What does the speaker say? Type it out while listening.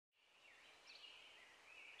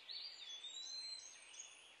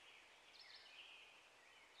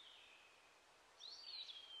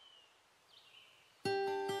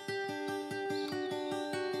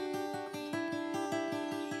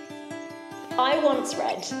I once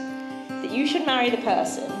read that you should marry the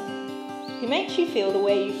person who makes you feel the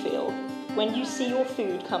way you feel when you see your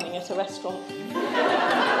food coming at a restaurant.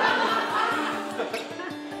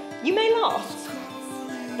 You may laugh,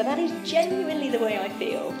 but that is genuinely the way I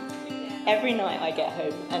feel every night I get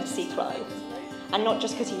home and see Clive. And not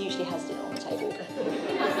just because he usually has dinner on the table,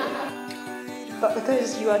 but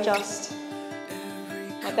because you are just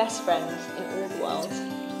my best friend in all the world.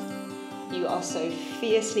 You are so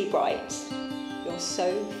fiercely bright, you're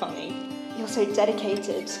so funny, you're so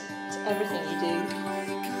dedicated to everything you do,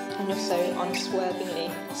 and you're so unswervingly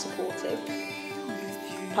supportive.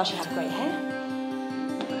 Plus you have great hair,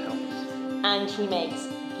 and he makes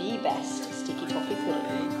the best sticky toffee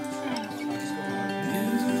pudding.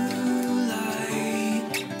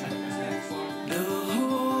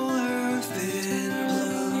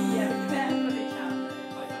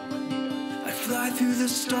 Through the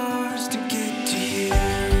stars to get to you.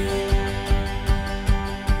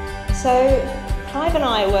 So, Clive and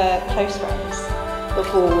I were close friends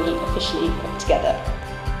before we officially got together.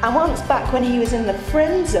 And once back when he was in the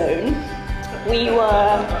friend zone, we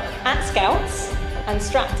were at Scouts and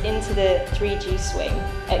strapped into the 3G swing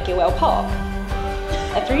at Gilwell Park.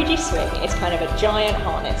 A 3G swing is kind of a giant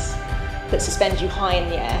harness that suspends you high in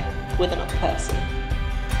the air with another person.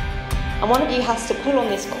 And one of you has to pull on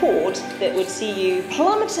this cord that would see you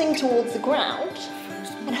plummeting towards the ground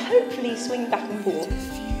and hopefully swing back and forth.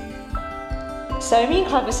 So me and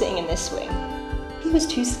Clive were sitting in this swing. He was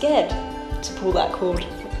too scared to pull that cord.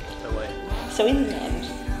 No way. So in the end,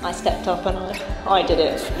 I stepped up and I did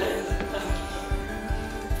it.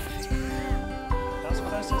 That's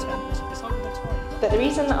first attempt. It's like the time. But the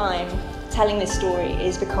reason that I'm telling this story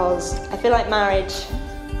is because I feel like marriage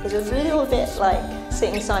is a little bit like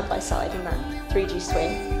sitting side by side in that 3G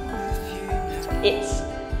swing. It's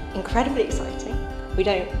incredibly exciting. We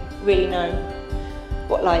don't really know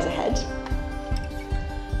what lies ahead.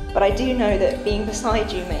 But I do know that being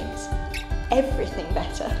beside you makes everything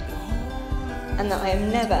better, and that I am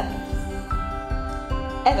never,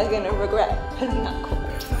 ever going to regret pulling that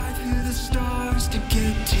cord. Fly through the stars to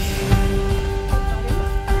get to you.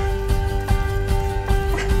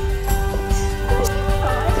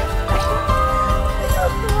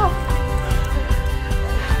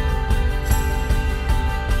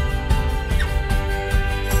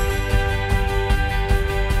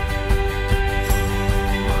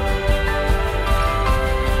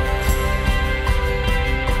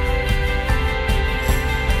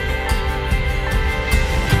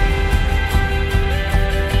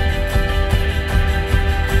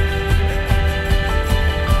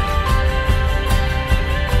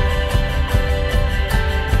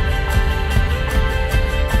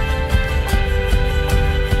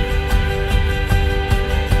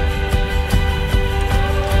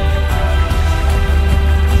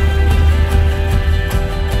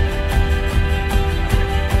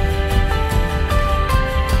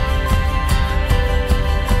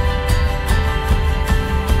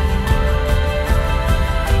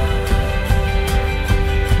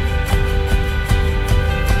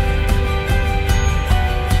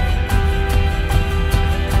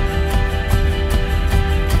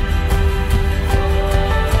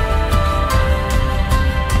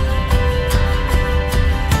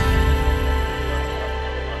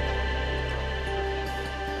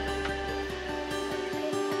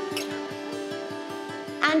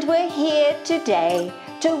 And we're here today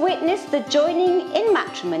to witness the joining in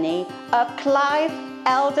matrimony of Clive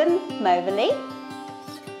Eldon Moverley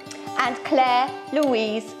and Claire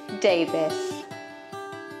Louise Davis.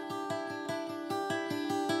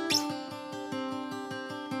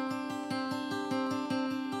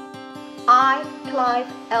 I, Clive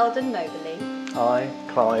Eldon Moverley, I,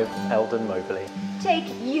 Clive Eldon Moverley, take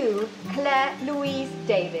you, Claire Louise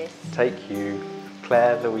Davis, take you,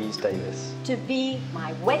 Claire Louise Davis, to be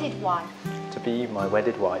my wedded wife. to be my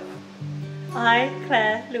wedded wife. I,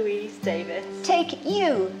 Claire Louise Davis, Take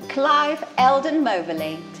you, Clive Eldon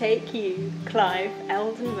Moverley, take you, Clive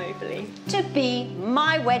Eldon Moverley, to be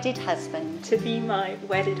my wedded husband. to be my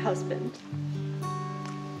wedded husband.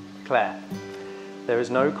 Claire, there is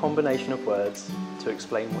no combination of words to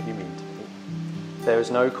explain what you mean to me. There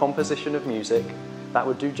is no composition of music that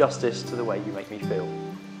would do justice to the way you make me feel.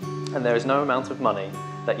 And there is no amount of money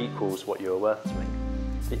that equals what you are worth to me.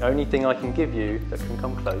 The only thing I can give you that can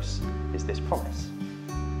come close is this promise.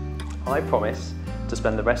 I promise to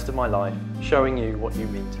spend the rest of my life showing you what you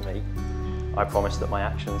mean to me. I promise that my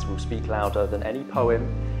actions will speak louder than any poem,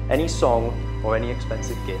 any song, or any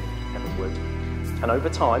expensive gift ever would. And over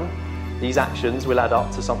time, these actions will add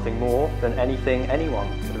up to something more than anything anyone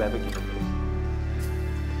could have ever given you.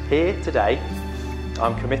 Here today,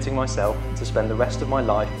 I'm committing myself to spend the rest of my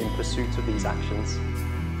life in pursuit of these actions,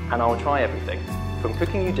 and I'll try everything, from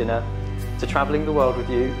cooking you dinner, to travelling the world with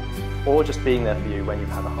you, or just being there for you when you've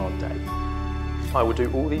had a hard day. I will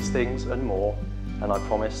do all these things and more, and I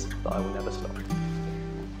promise that I will never stop.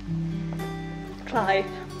 Clive,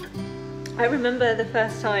 I remember the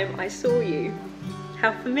first time I saw you,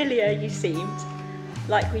 how familiar you seemed,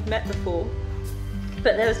 like we'd met before,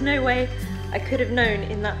 but there was no way I could have known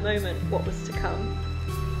in that moment what was to come.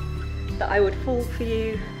 That I would fall for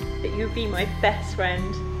you, that you would be my best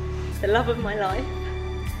friend, the love of my life,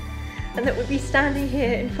 and that we'd be standing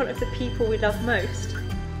here in front of the people we love most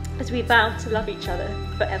as we vow to love each other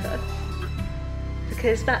forever.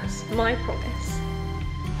 Because that's my promise,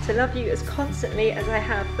 to love you as constantly as I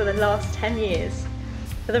have for the last 10 years,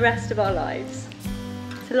 for the rest of our lives.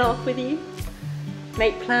 To laugh with you,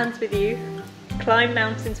 make plans with you, climb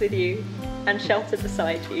mountains with you, and shelter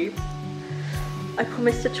beside you. I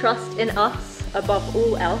promise to trust in us above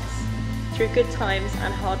all else, through good times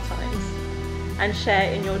and hard times, and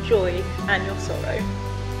share in your joy and your sorrow.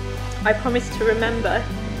 I promise to remember,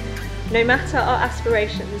 no matter our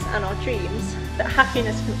aspirations and our dreams, that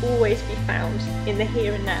happiness can always be found in the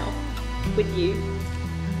here and now, with you.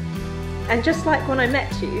 And just like when I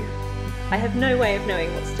met you, I have no way of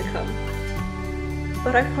knowing what's to come.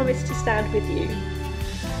 But I promise to stand with you,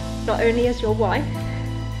 not only as your wife,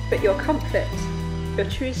 but your comfort, your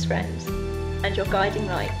truest friend, and your guiding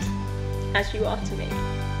light, as you are to me.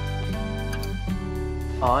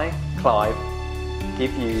 I, Clive,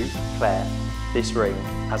 give you, Claire, this ring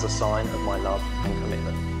as a sign of my love and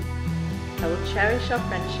commitment. I will cherish our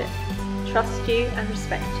friendship, trust you and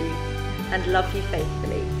respect you, and love you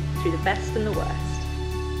faithfully through the best and the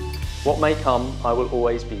worst. What may come, I will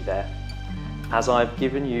always be there. As I have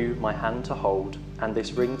given you my hand to hold and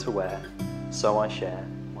this ring to wear, so I share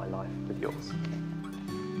my life with yours.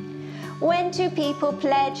 When two people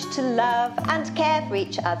pledge to love and care for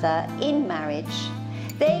each other in marriage,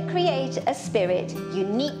 they create a spirit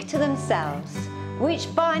unique to themselves, which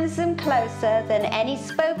binds them closer than any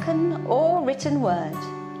spoken or written word.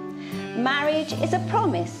 Marriage is a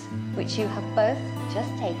promise which you have both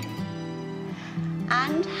just taken,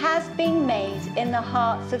 and has been made in the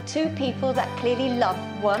hearts of two people that clearly love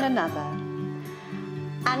one another.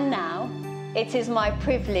 And now, it is my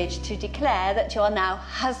privilege to declare that you are now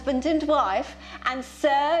husband and wife, and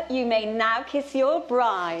sir, you may now kiss your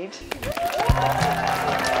bride.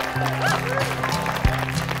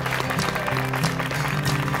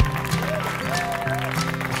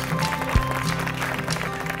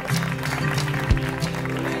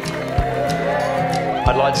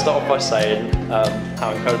 I'd like to start off by saying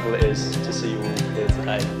how incredible it is to see you all here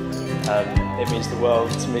today. It means the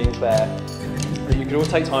world to me and Claire that you could all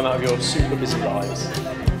take time out of your super busy lives,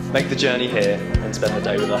 make the journey here and spend the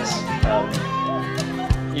day with us.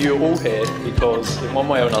 You're all here because in one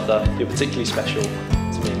way or another you're particularly special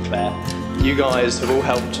to me and Claire. You guys have all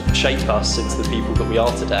helped shape us into the people that we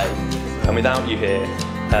are today, and without you here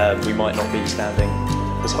we might not be standing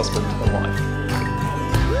as husband and wife.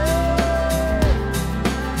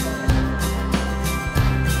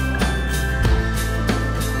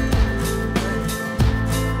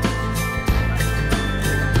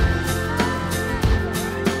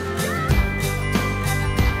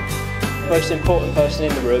 Most important person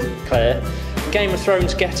in the room, Claire, Game of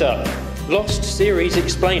Thrones getter, Lost series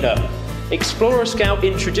explainer, Explorer Scout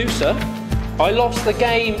introducer, I lost the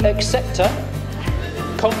game acceptor,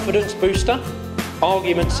 confidence booster,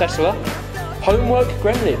 argument settler, homework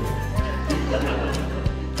gremlin,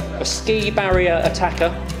 a ski barrier attacker,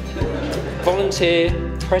 volunteer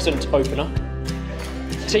present opener,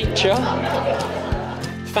 teacher,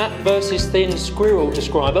 fat versus thin squirrel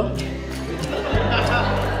describer,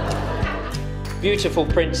 beautiful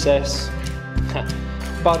princess,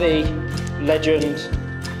 buddy, legend,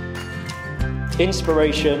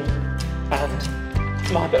 inspiration,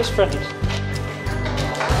 and my best friend.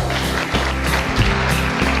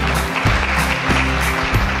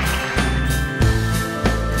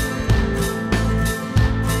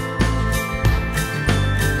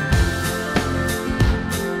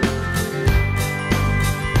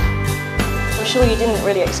 I'm sure you didn't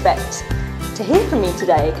really expect to hear from me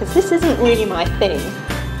today, because this isn't really my thing,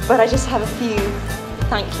 but I just have a few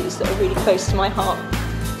thank yous that are really close to my heart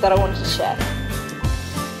that I wanted to share.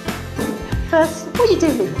 First, what are you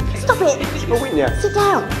doing? Stop it! Sit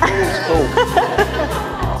down!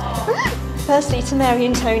 Firstly, to Mary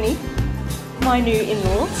and Tony, my new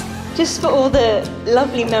in-laws, just for all the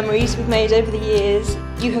lovely memories we've made over the years.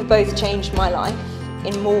 You have both changed my life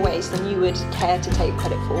in more ways than you would care to take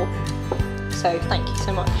credit for. so thank you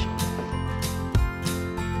so much.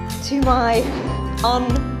 To my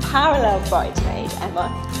unparalleled bridesmaid, Emma,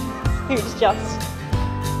 who's just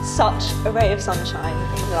such a ray of sunshine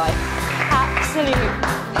in my life, absolute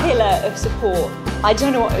pillar of support. I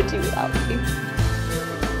don't know what I would do without you.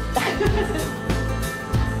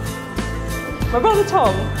 My brother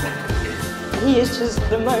Tom, he is just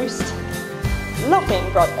the most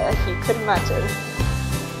loving brother you could imagine.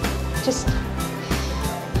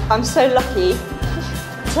 I'm so lucky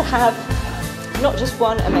to have not just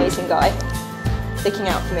one amazing guy sticking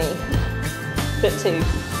out for me, but two,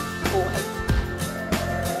 always.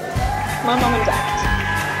 My mum and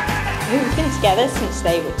dad, who've been together since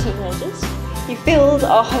they were teenagers. You filled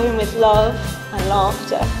our home with love and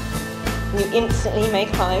laughter, and you instantly made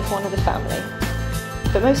Clive one of the family.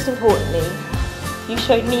 But most importantly, you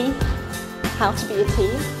showed me how to be a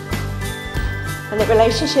team, and that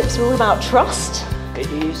relationships are all about trust. It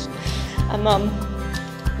is. And Mum,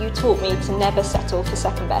 you taught me to never settle for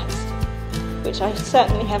second best, which I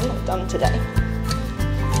certainly have not done today.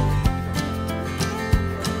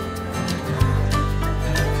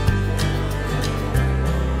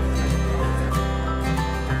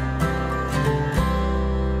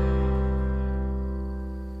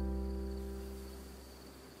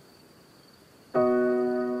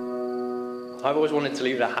 I've always wanted to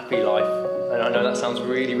lead a happy life, and I know that sounds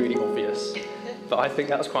really, really obvious, but I think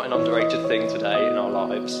that's quite an underrated thing today in our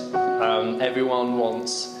lives. Everyone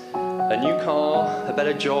wants a new car, a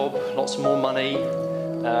better job, lots more money,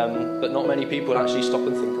 but not many people actually stop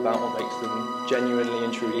and think about what makes them genuinely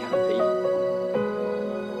and truly happy.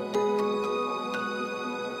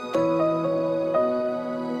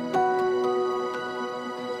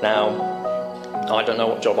 Now, I don't know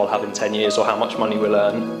what job I'll have in 10 years or how much money we'll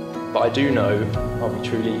earn, but I do know I'll be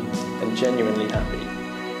truly and genuinely happy,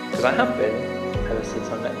 because I have been ever since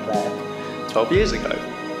I met Claire 12 years ago.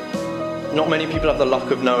 Not many people have the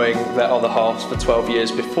luck of knowing their other halves for 12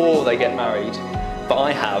 years before they get married, but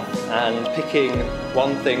I have, and picking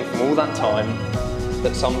one thing from all that time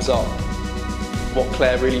that sums up what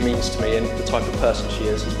Claire really means to me and the type of person she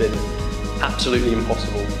is has been absolutely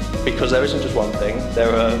impossible, because there isn't just one thing,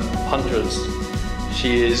 there are hundreds.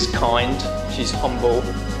 She is kind, she's humble,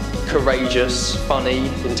 courageous, funny,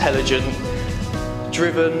 intelligent,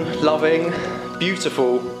 driven, loving,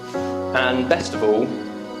 beautiful, and best of all,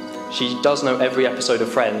 she does know every episode of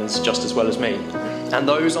Friends just as well as me. And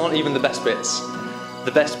those aren't even the best bits.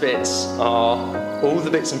 The best bits are all the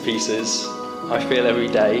bits and pieces I feel every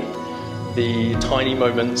day, the tiny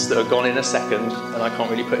moments that are gone in a second and I can't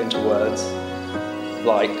really put into words,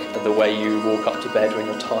 like the way you walk up to bed when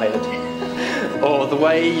you're tired, or the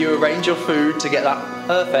way you arrange your food to get that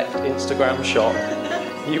perfect Instagram shot.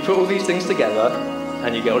 You put all these things together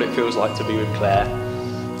and you get what it feels like to be with Claire,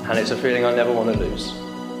 and it's a feeling I never want to lose.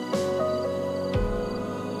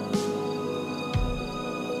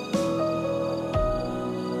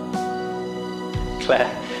 Claire,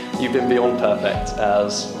 you've been beyond perfect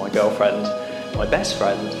as my girlfriend, my best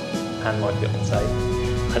friend, and my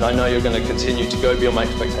fiancée. And I know you're going to continue to go beyond my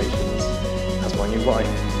expectations as my new wife.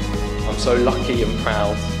 I'm so lucky and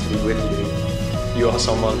proud to be with you. You are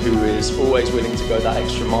someone who is always willing to go that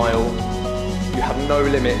extra mile. You have no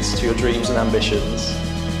limits to your dreams and ambitions.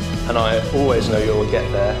 And I always know you'll get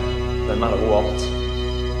there, no matter what.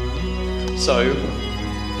 So,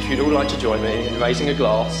 if you'd all like to join me in raising a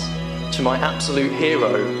glass to my absolute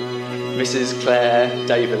hero, Mrs. Claire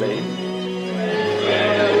Daverley.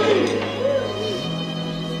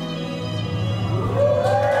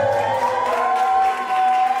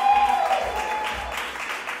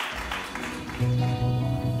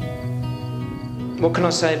 What can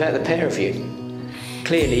I say about the pair of you?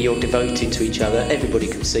 Clearly you're devoted to each other, everybody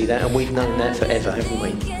can see that, and we've known that forever, haven't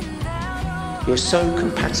we? You're so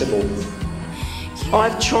compatible.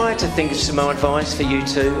 I've tried to think of some advice for you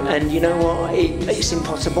two, and you know what, it's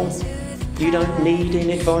impossible. You don't need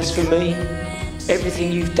any advice from me.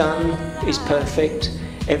 Everything you've done is perfect.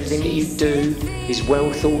 Everything that you do is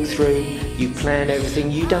well thought through. You plan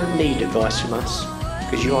everything. You don't need advice from us,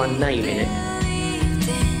 because you are nailing it.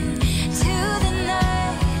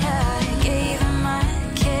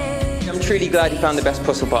 I'm truly glad you found the best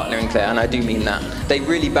possible partner in Claire, and I do mean that. They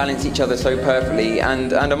really balance each other so perfectly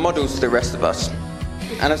and are models to the rest of us.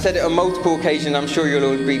 And I've said it on multiple occasions, I'm sure you'll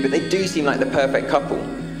all agree, but they do seem like the perfect couple.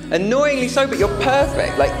 Annoyingly so, but you're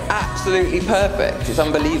perfect, like absolutely perfect. It's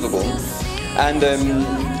unbelievable. And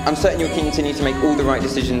I'm certain you'll continue to make all the right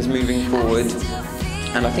decisions moving forward,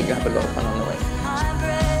 and I think you'll have a lot of fun on that.